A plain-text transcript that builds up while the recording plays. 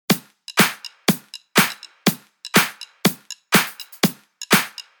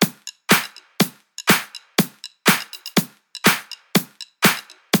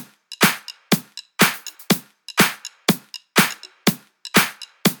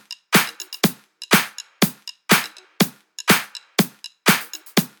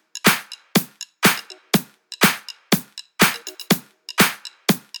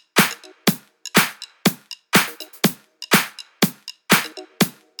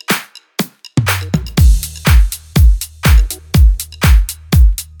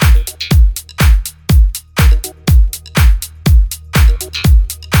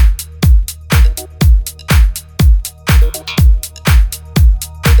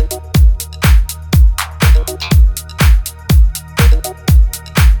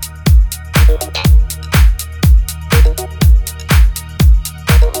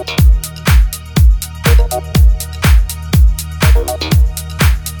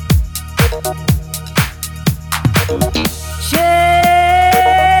Chase,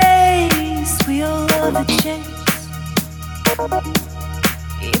 we all love the chase.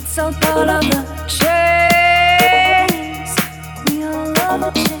 It's all part of the chase. We all love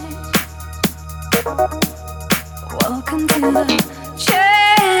the chase. Welcome to the chase.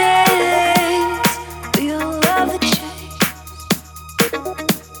 We all love the chase.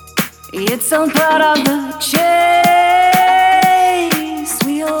 It's all part of the chase.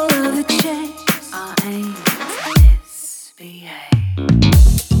 We all love the chase. Our aim is misbehave.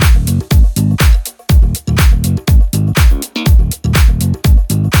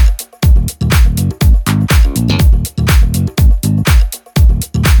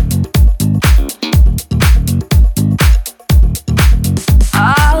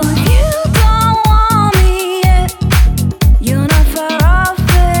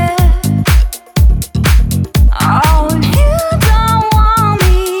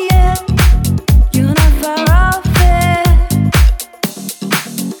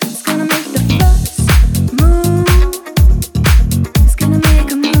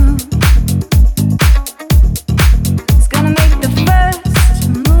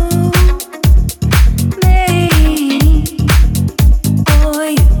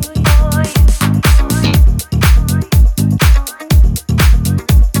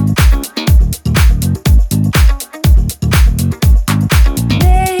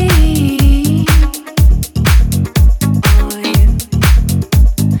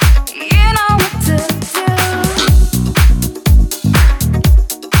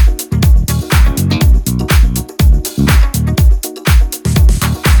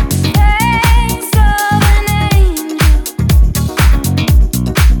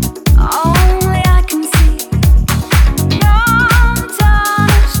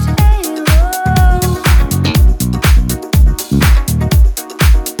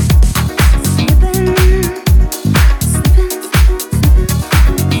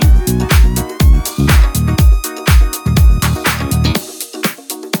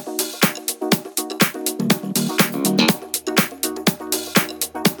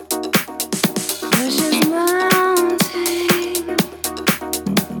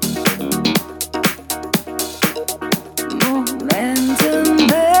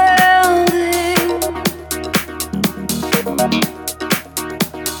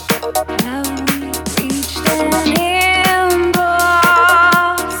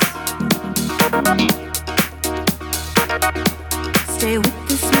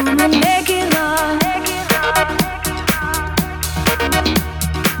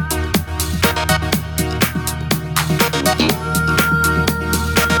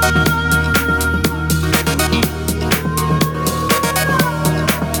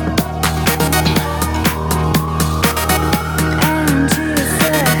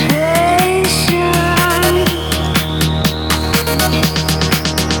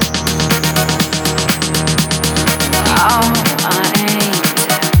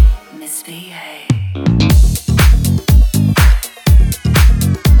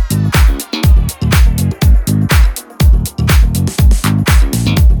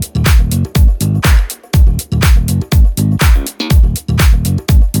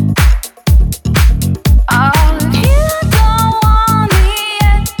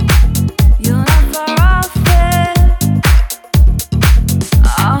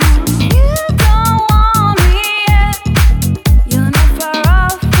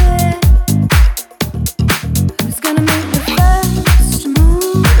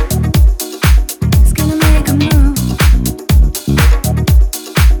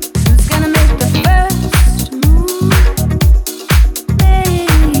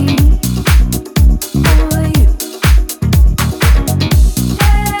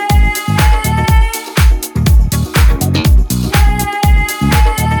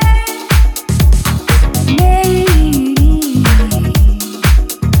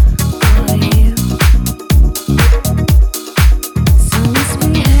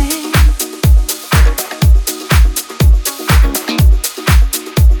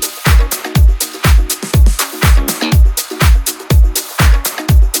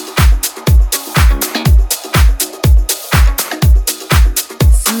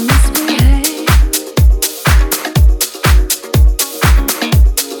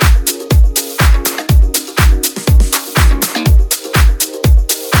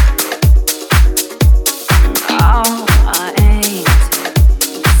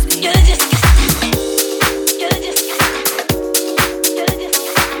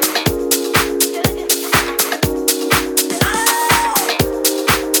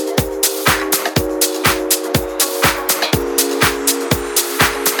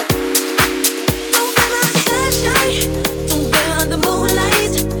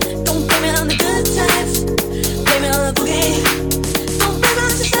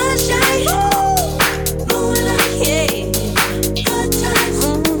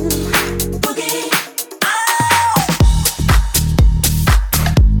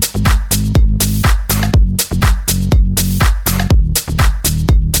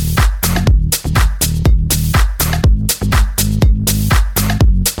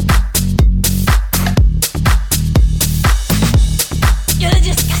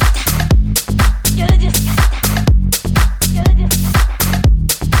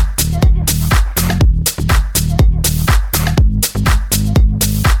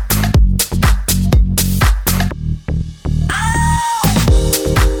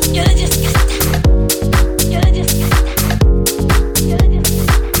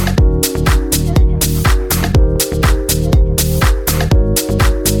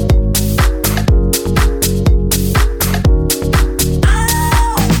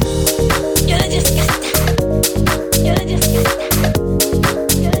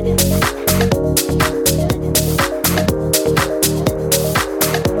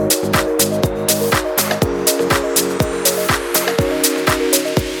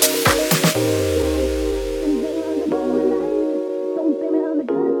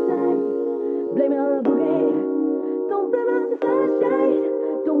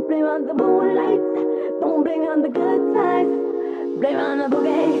 blame on the moonlight. Don't blame on the good times. Blame on the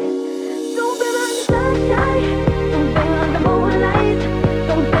boogie. Don't blame on the sunshine. Don't blame on the moonlight.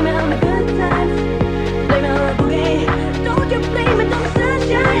 Don't blame it on the good times. Blame it on the boogie. Don't you blame it on the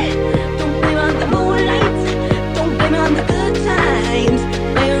sunshine. Don't blame it on the moonlight. Don't blame it on the good times.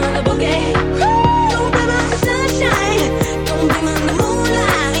 Blame it on the boogie. Don't blame it on the sunshine. Don't blame it on the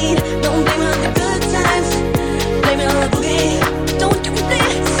moonlight. Don't blame it on the good times. Blame it on the boogie. Don't you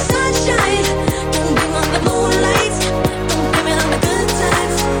blame it on the sunshine. Don't blame it on the moonlight. Don't blame it on the good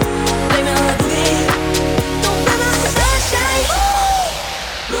times. Blame it on the boogie. Don't blame it on the sunshine.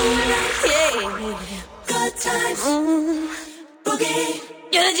 Moonlight, yeah. Good times. Boogie.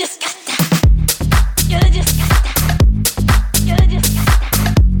 You just got that. You just got that. You just got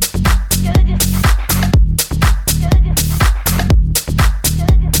that. You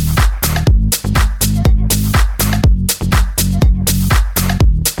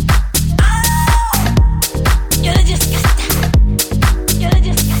just got that. You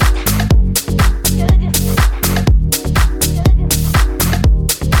just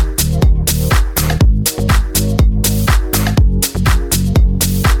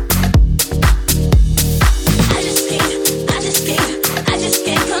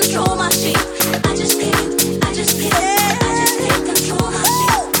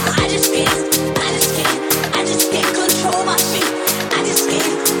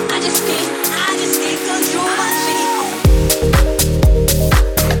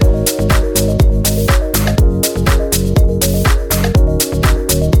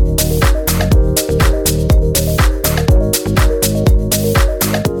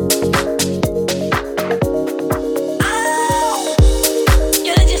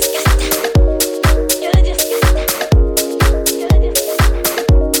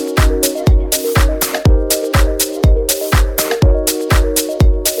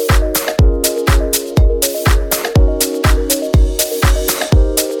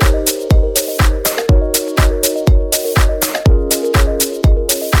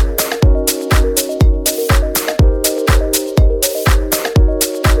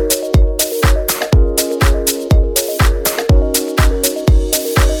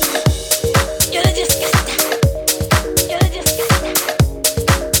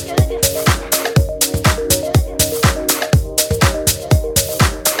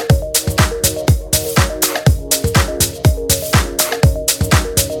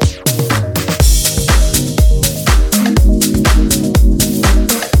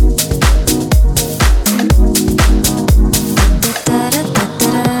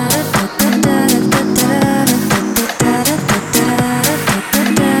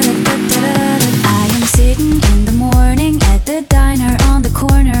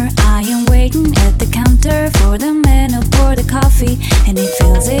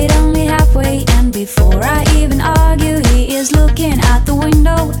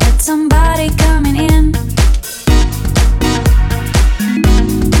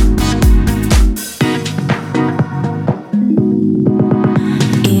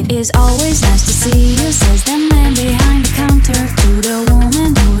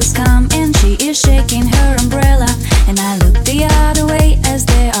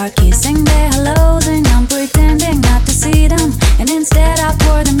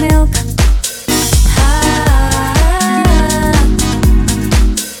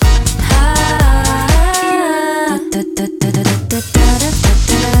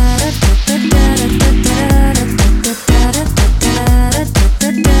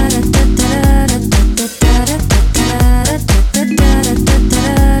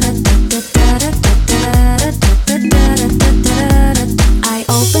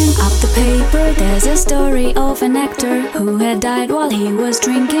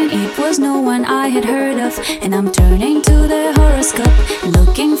And I'm turning to the horoscope,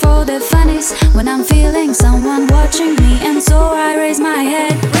 looking for the funnies when I'm feeling someone watching me. And so I raise my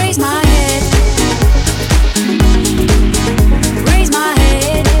head, raise my head, raise my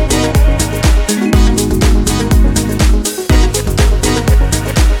head.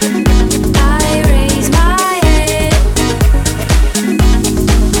 I raise my head.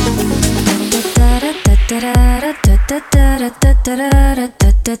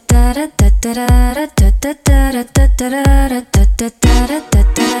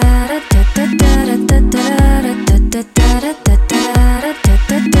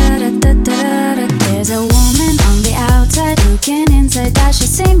 There's a woman on the outside looking inside. Does she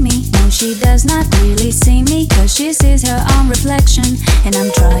see me? No, she does not really see me, 'cause she sees her own reflection. And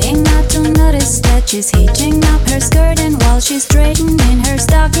I'm trying not to notice that she's hitching up her skirt, and while she's straightening her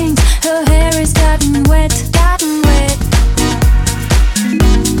stockings, her hair is gotten wet, gotten wet.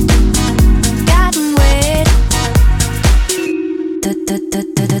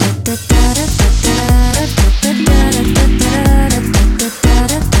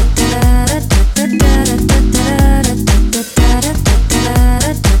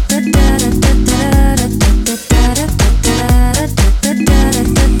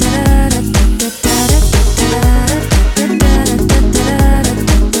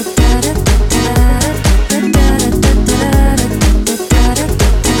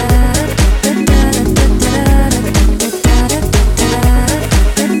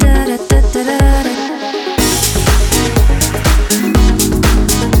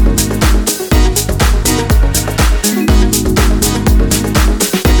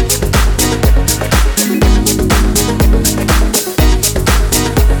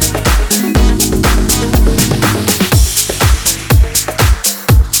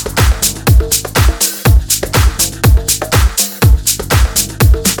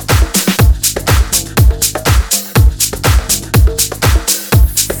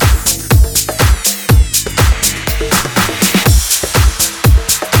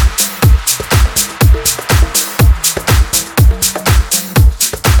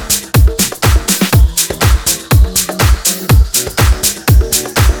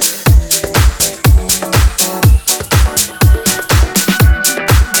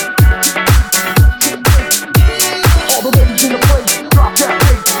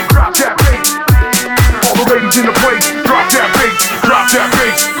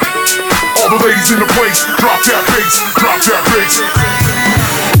 place, drop that bass, drop that bass.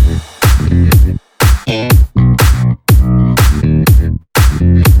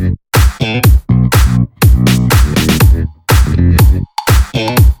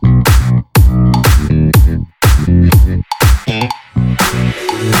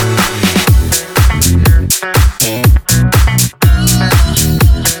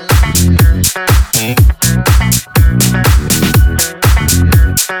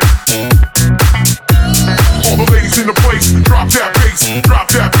 In the place,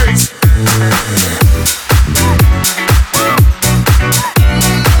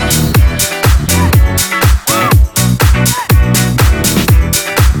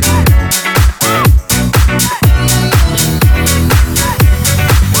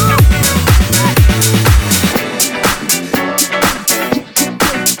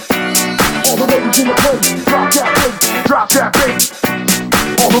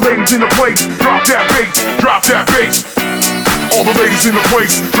 drop that bass, drop that bass. All the ladies in the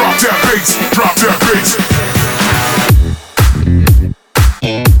place, drop that bass, drop that bass.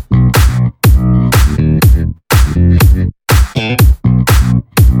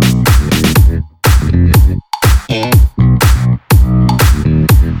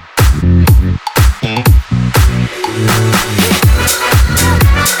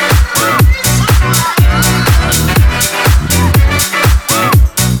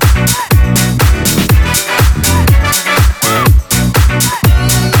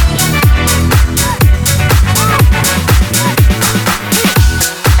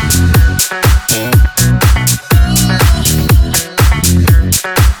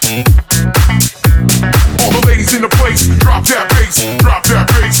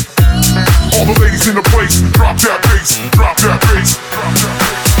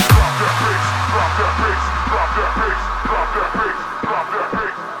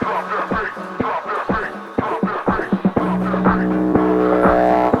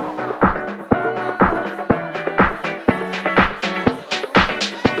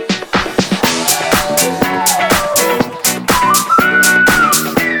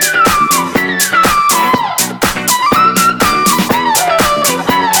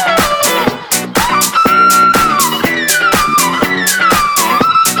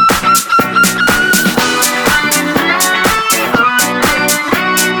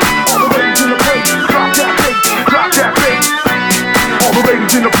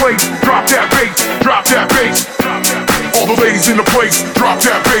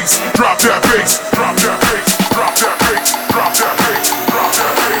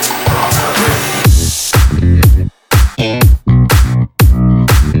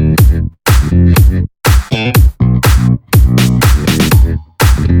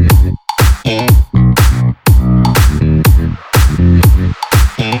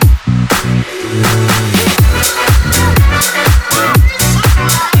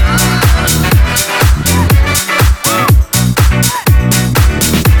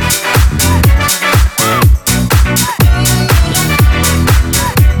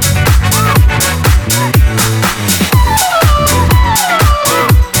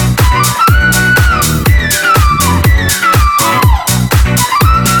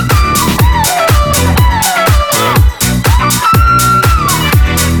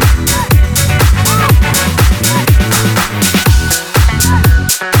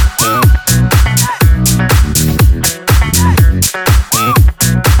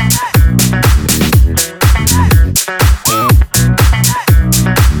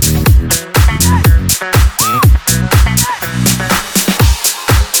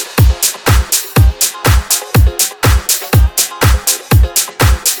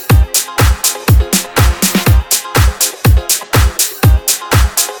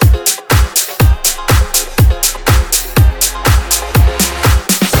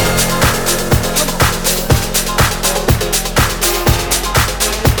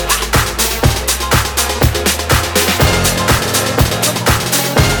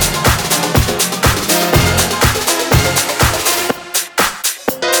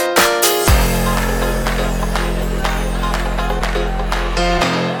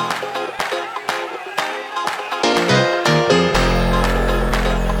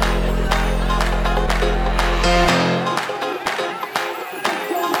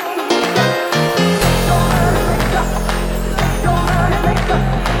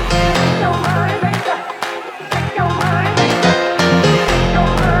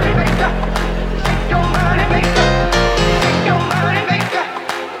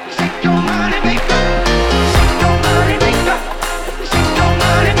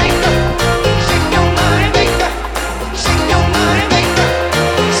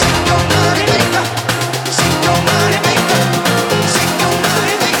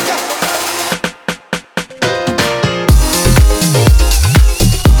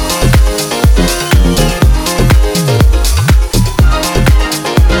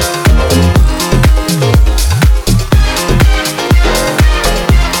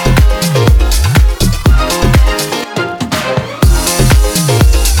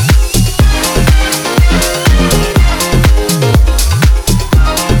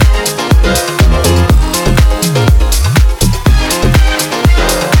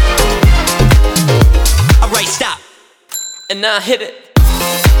 now hit it.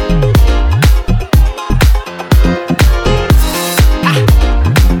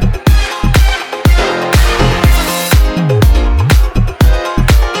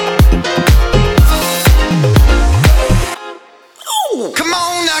 Come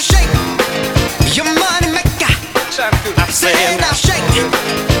on now, shake your money maker. I said now shake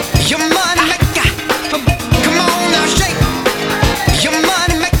your money maker. Come on now, shake your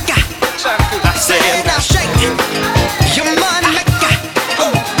money maker. I said now shake your money maker.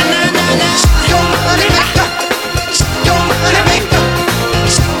 Nah, nah, nah. Your money maker. Your money maker.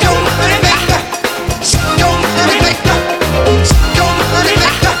 Your money maker. Your money maker. Your money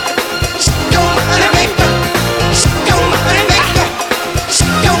maker. Your money maker. Your money maker.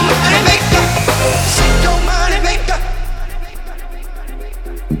 Your money maker. Your money maker.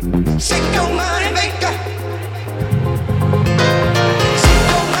 Shake your money maker. Shake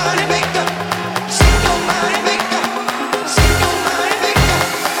your money maker. Shake your money maker. Shake your money maker.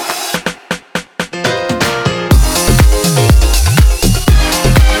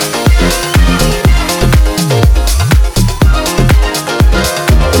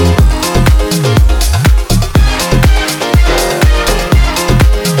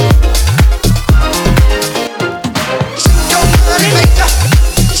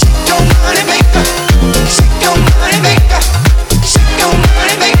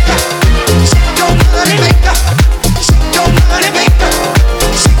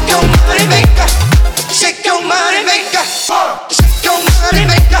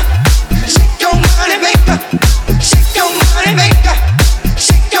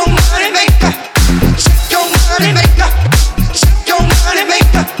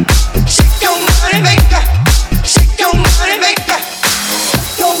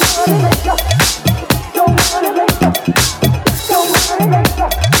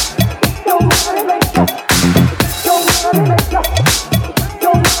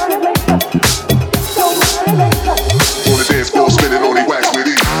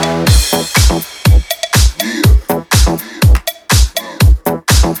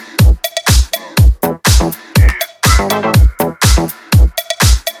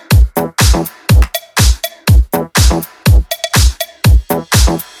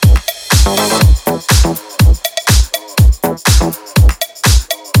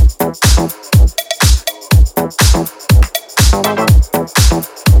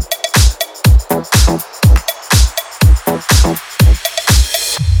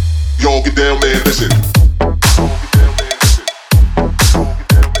 Y'all get down, man, listen.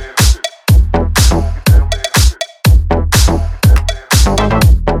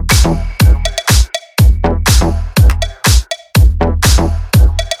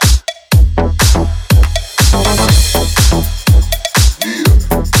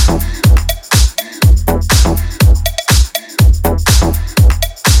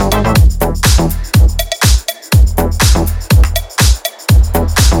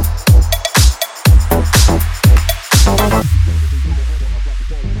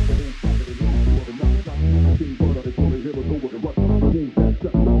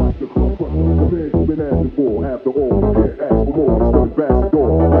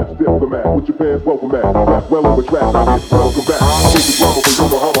 With your fans, welcome back. Rap well over tracks, I get welcome back. I make the drama for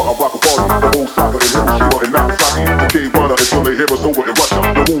Yokohama, I rock a party. The Osaka and Hiroshima and Nagasaki. The cave runner until they hear us over in Russia.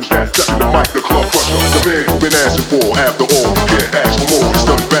 The moves that's touching the mic, the club crusher. The man you've been asking for, after all, you can't ask for more. It's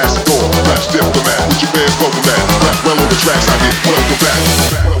the ambassador, rap diplomat. With your fans, welcome back. Rap well over tracks, I get welcome back.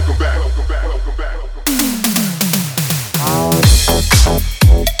 Welcome back, welcome back, welcome back, welcome back.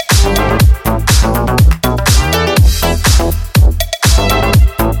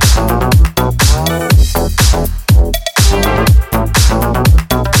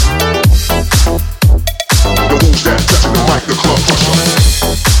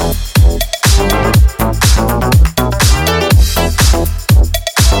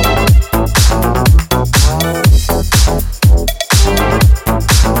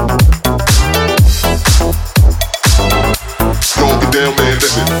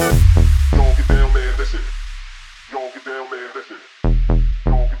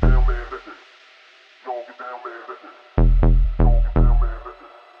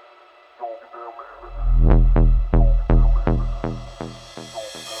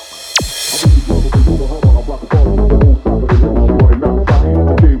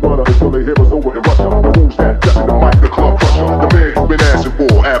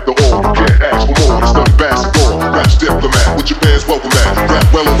 After all, you can't ask for more. Rap diplomat, with your fans welcome back.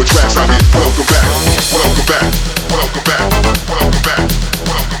 Rap well over tracks.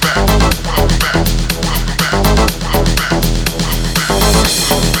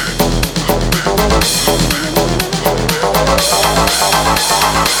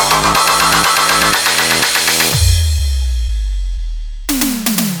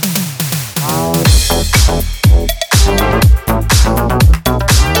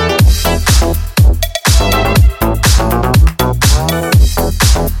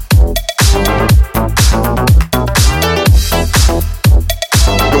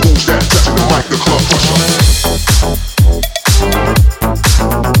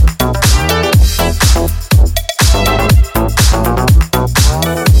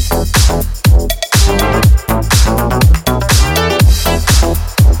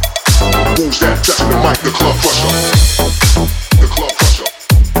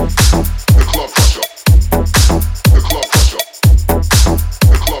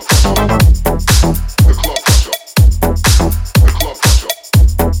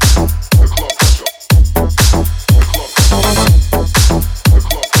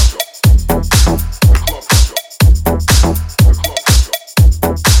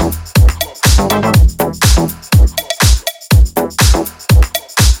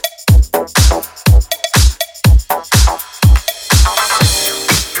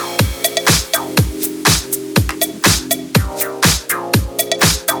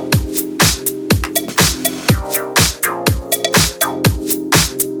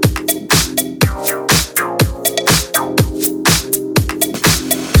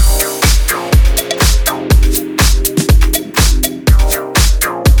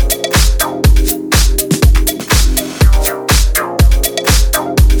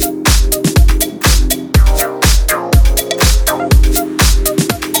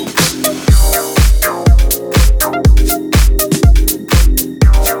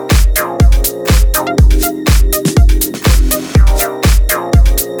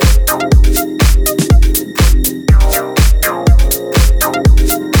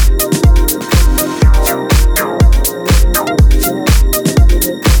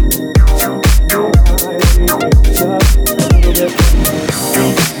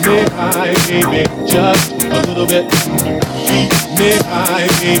 baby, just a little bit. Keep me high,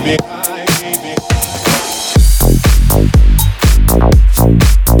 baby.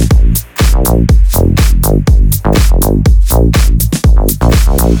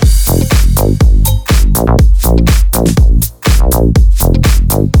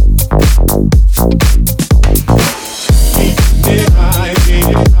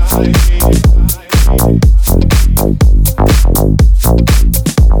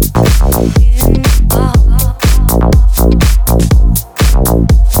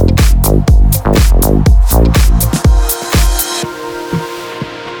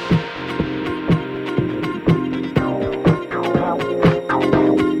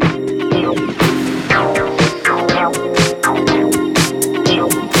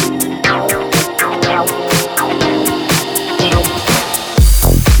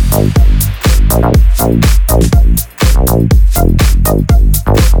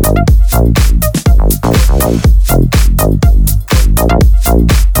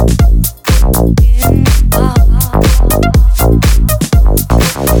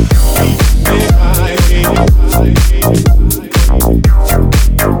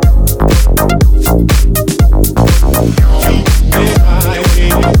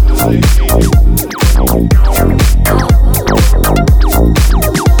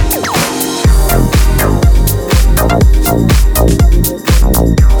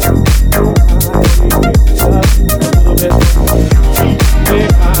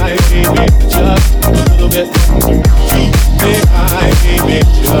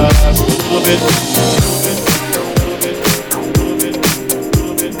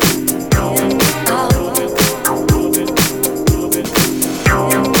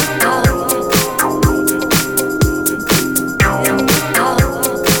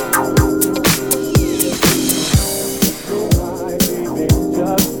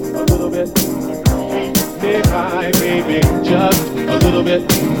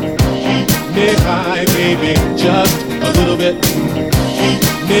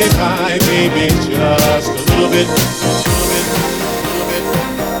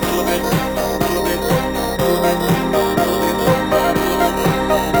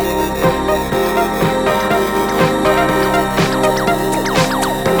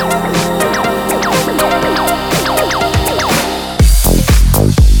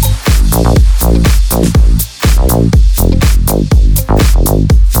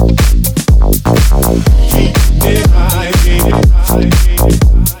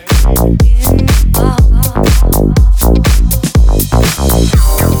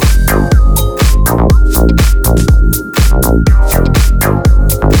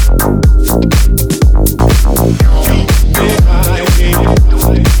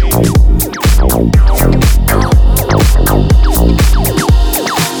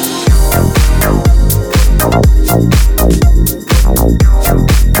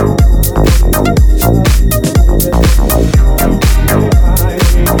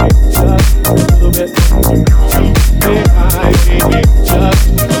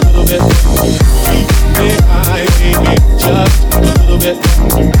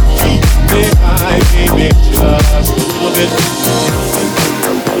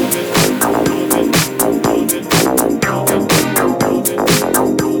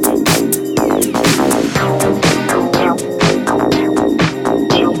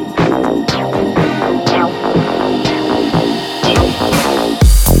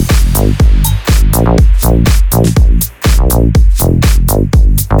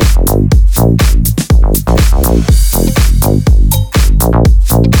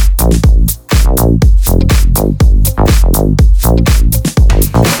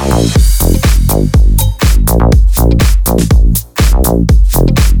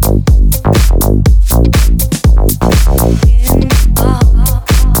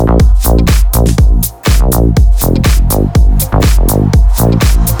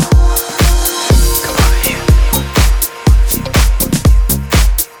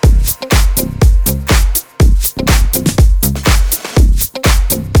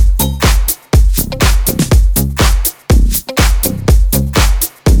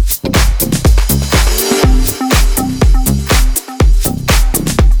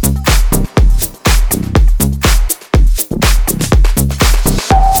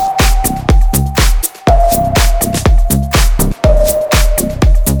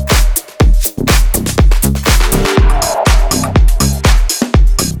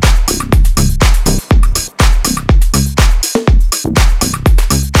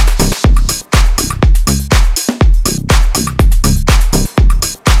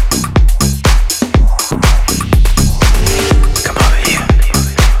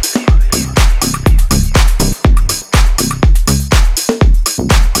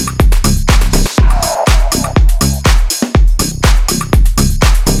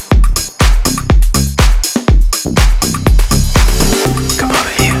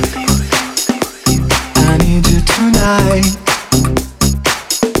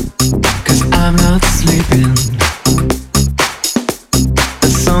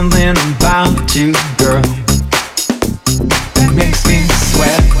 something about you, girl, that makes me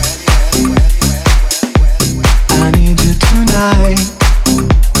sweat. I need you tonight,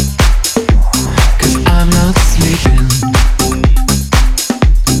 'cause I'm not sleeping.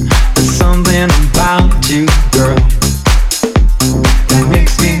 There's something about you, girl, that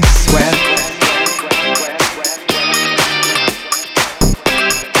makes me sweat.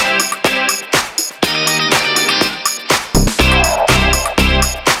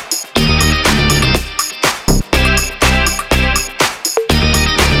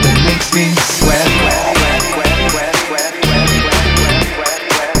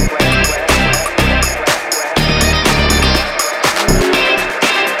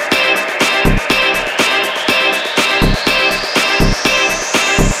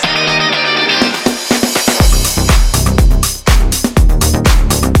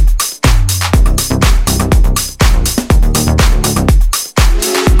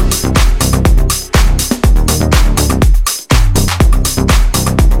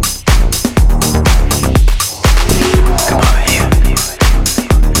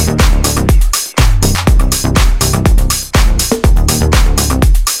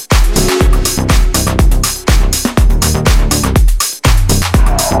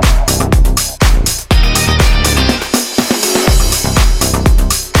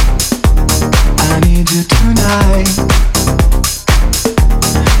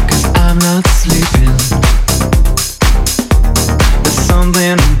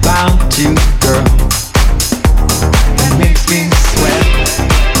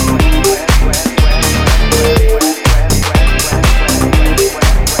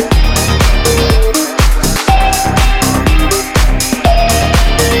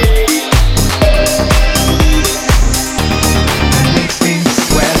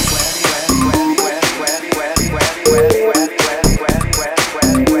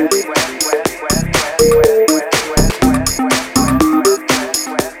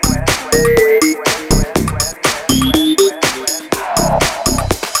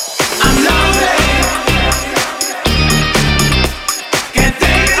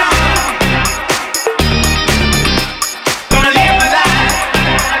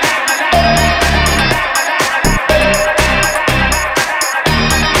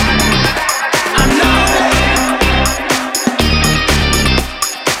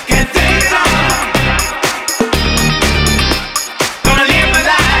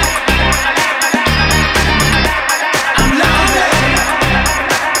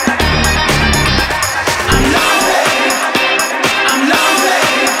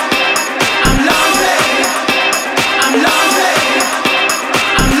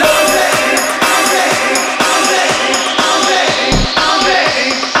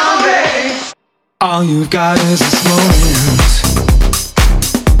 All you've got is this moment.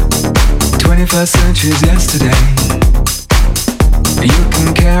 21st century's yesterday. You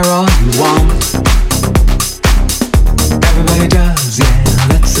can care all you want. Everybody does, yeah,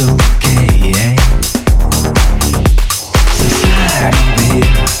 that's okay, yeah. So slide over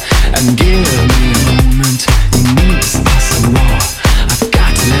here and give me a moment. You need to start some more. I've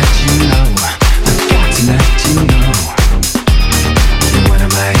got to let you know. I've got to let you know. You're one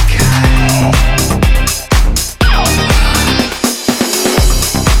of my kind.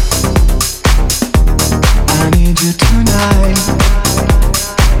 You tonight,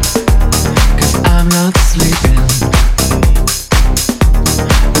 'cause I'm not sleeping.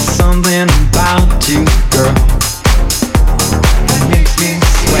 There's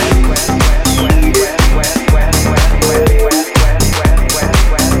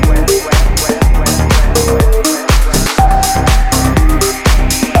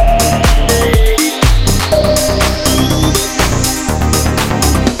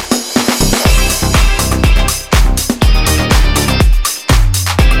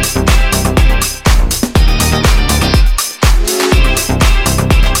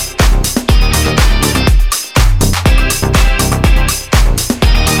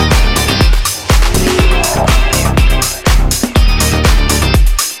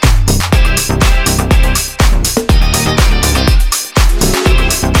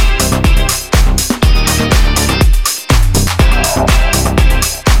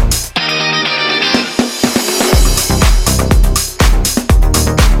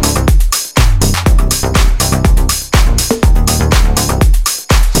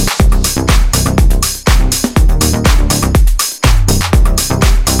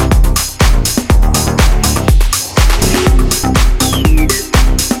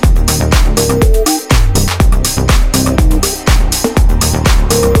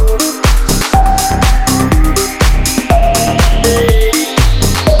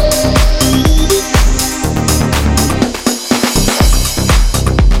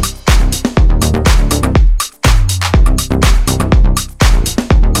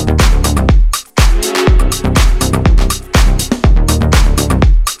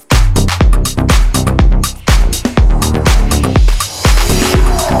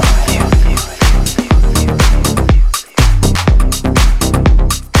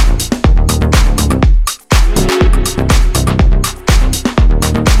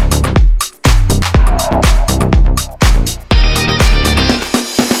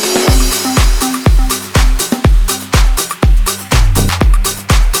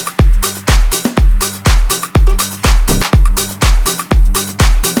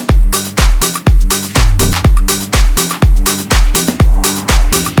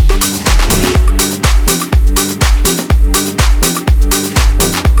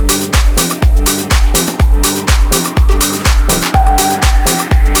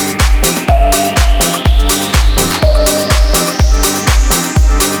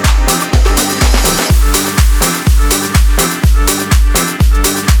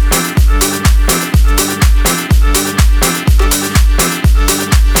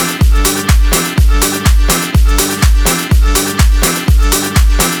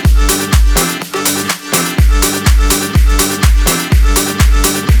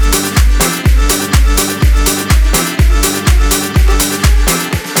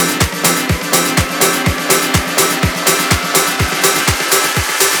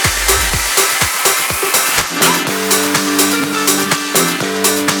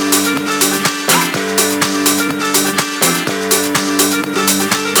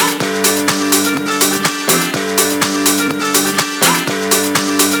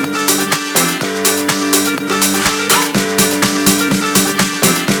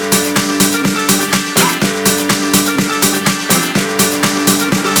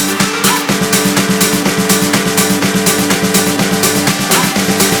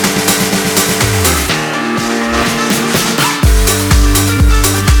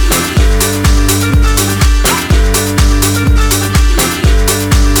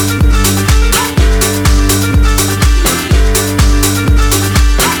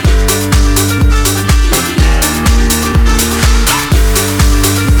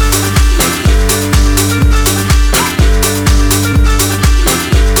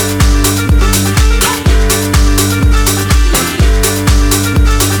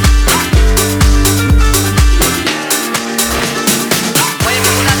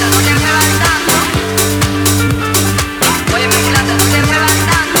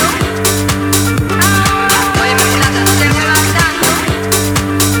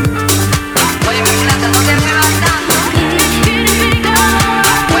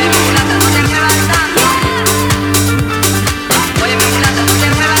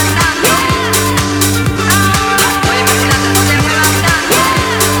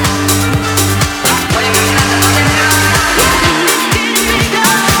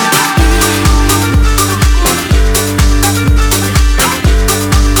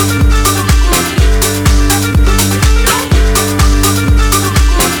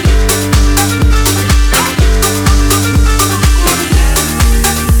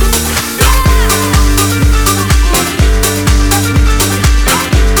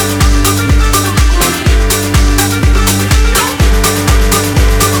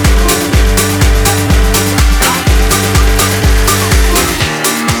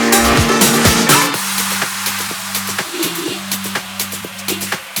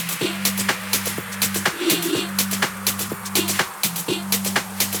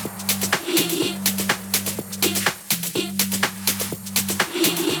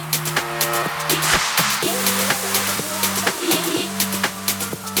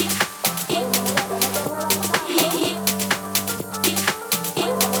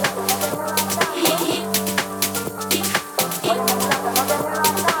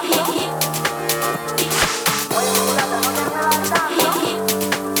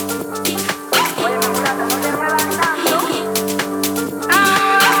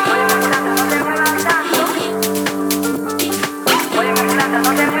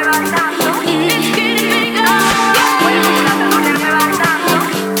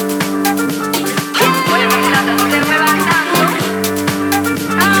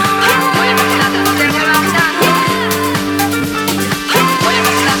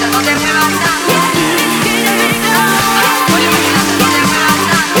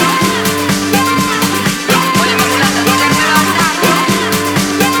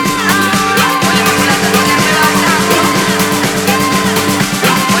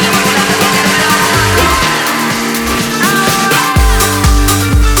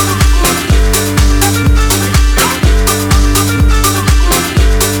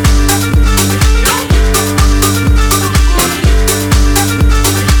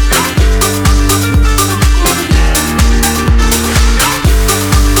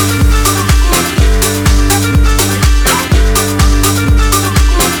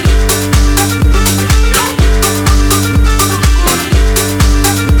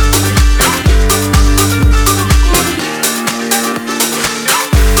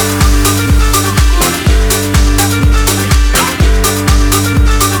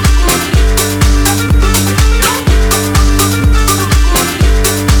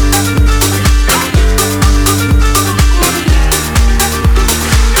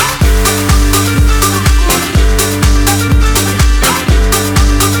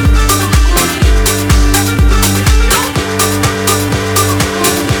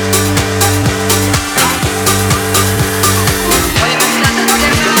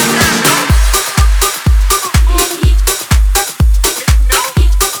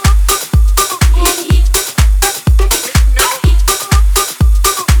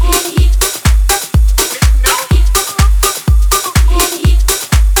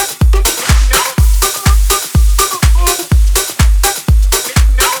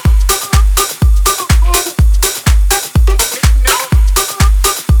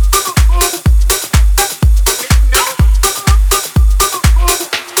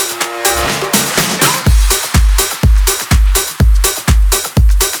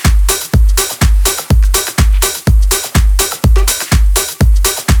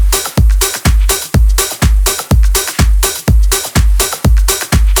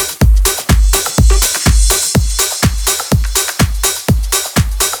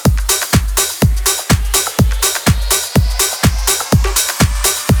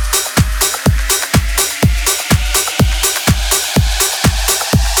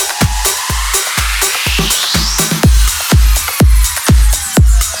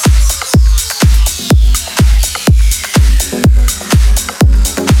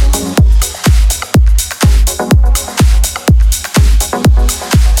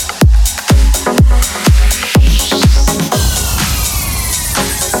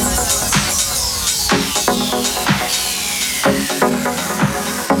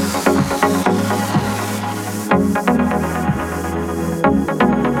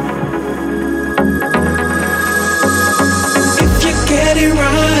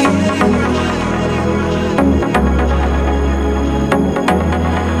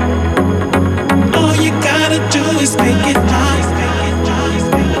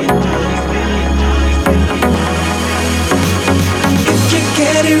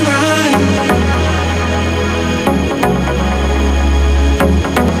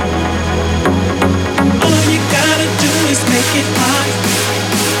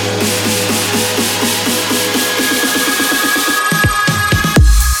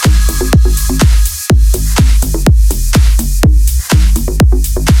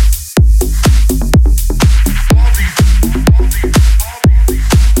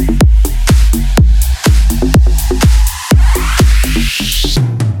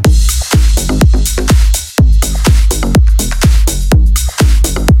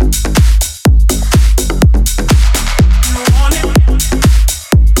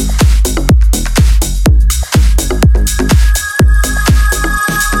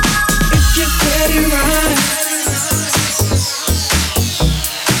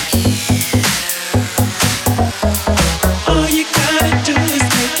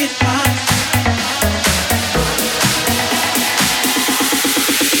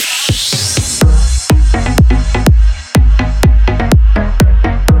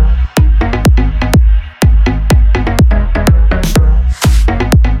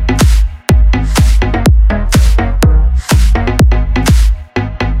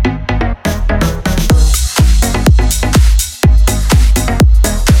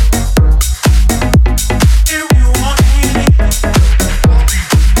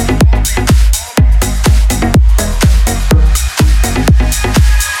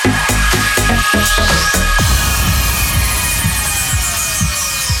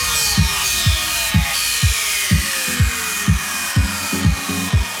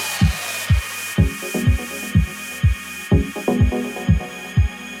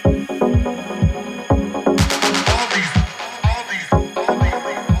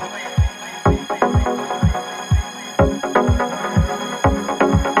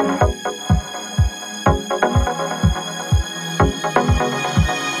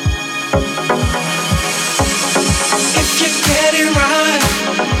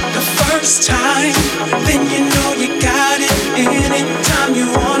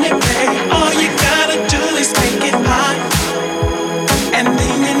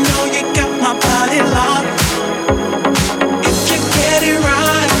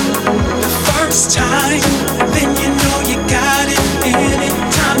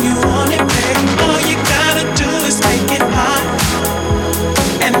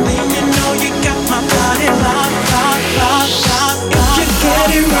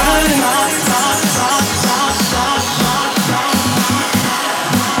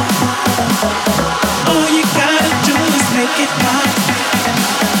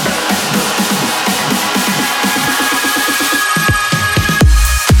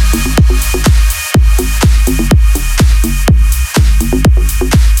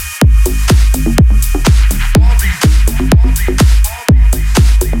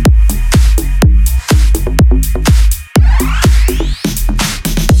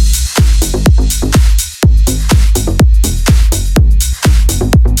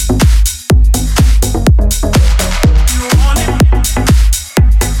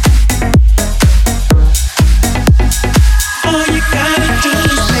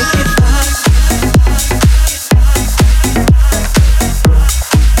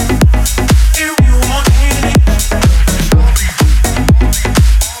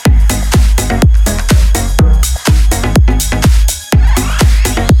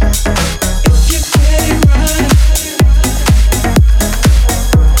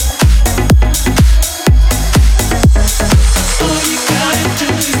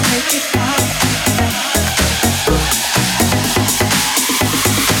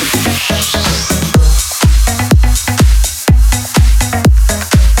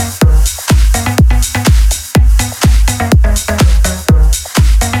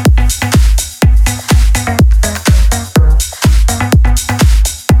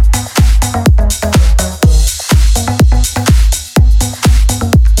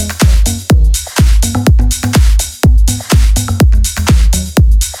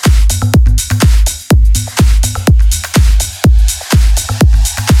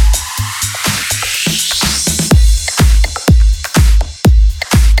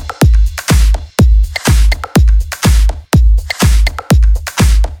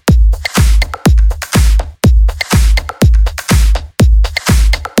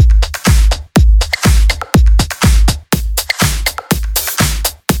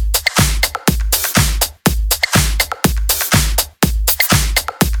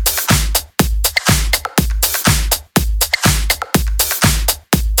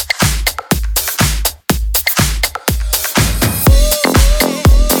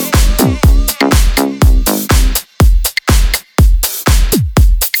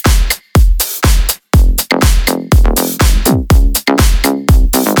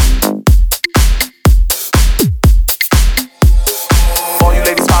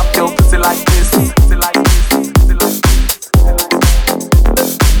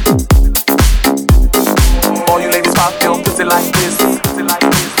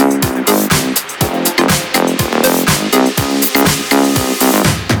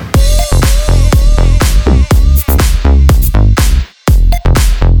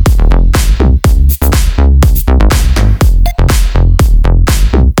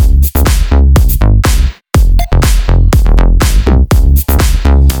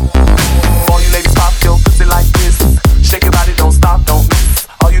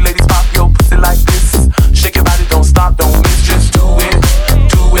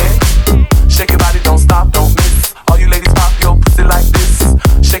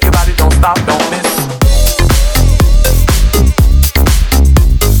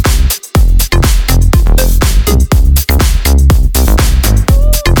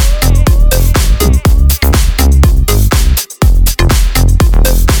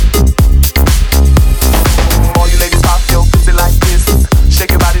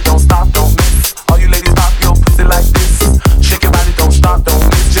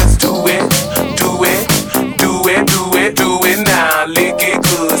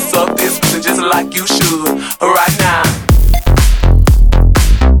like you should right now.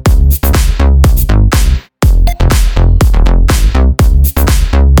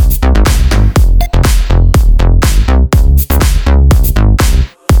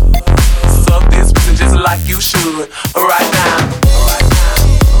 Suck this pussy just like you should right now.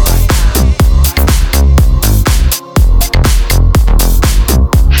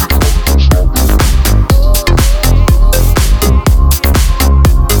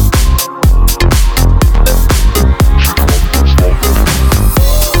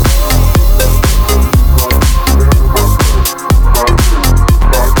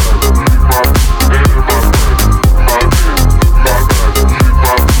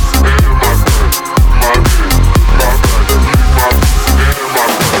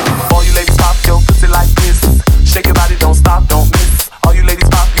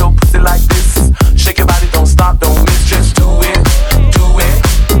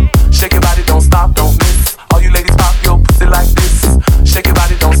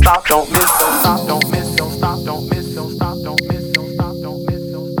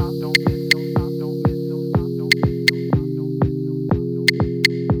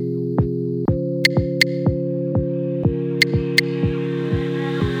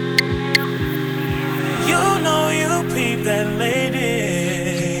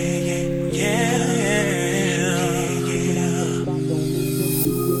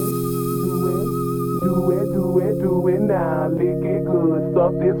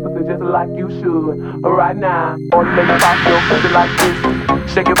 Right now, all you ladies pop your pussy like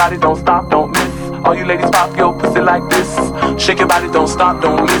this. Shake your body, don't stop, don't miss. All you ladies pop your pussy like this. Shake your body, don't stop,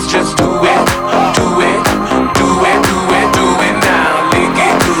 don't miss. Just do it, do it, do it, do it, do it now. Lick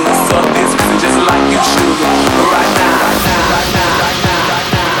it good, suck this pussy just like you should. Right now, right now, right now, right now.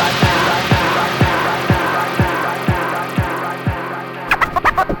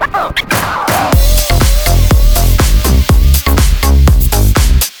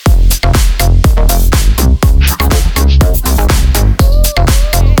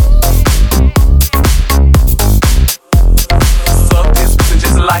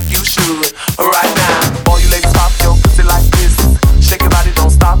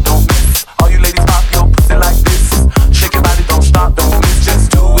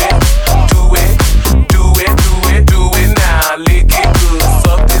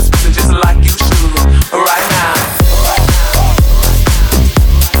 Like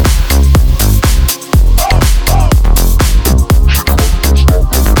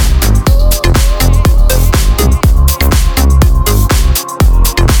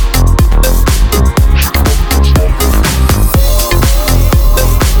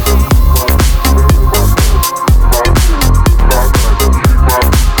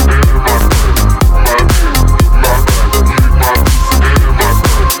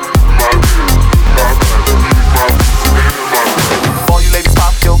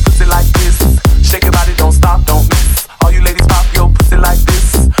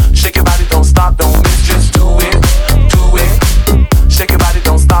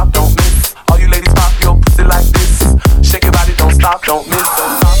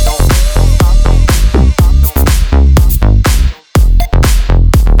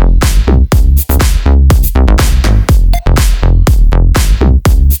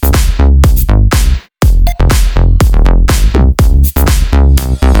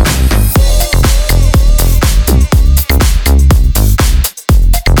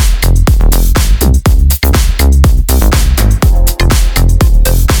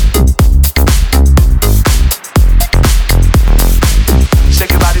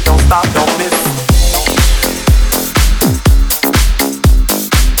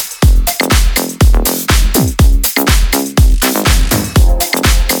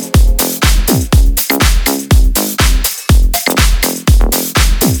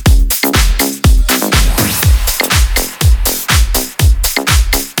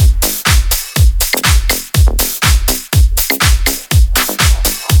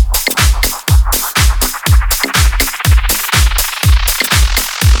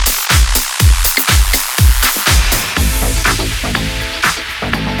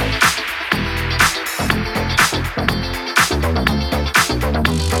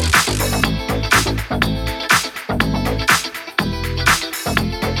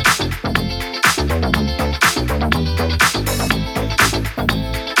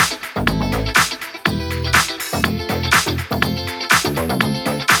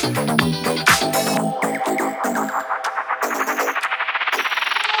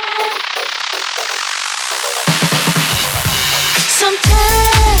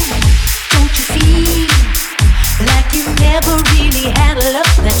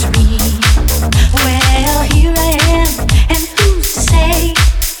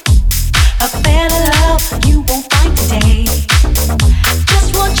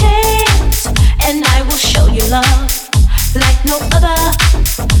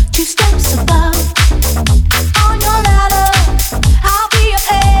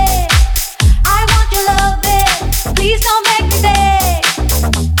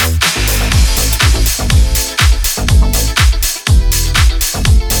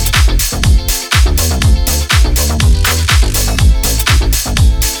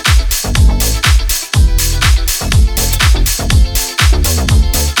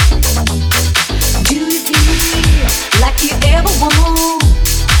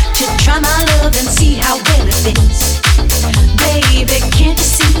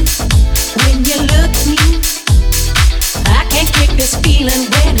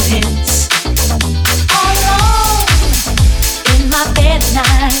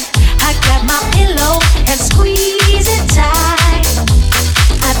night. I got my pillow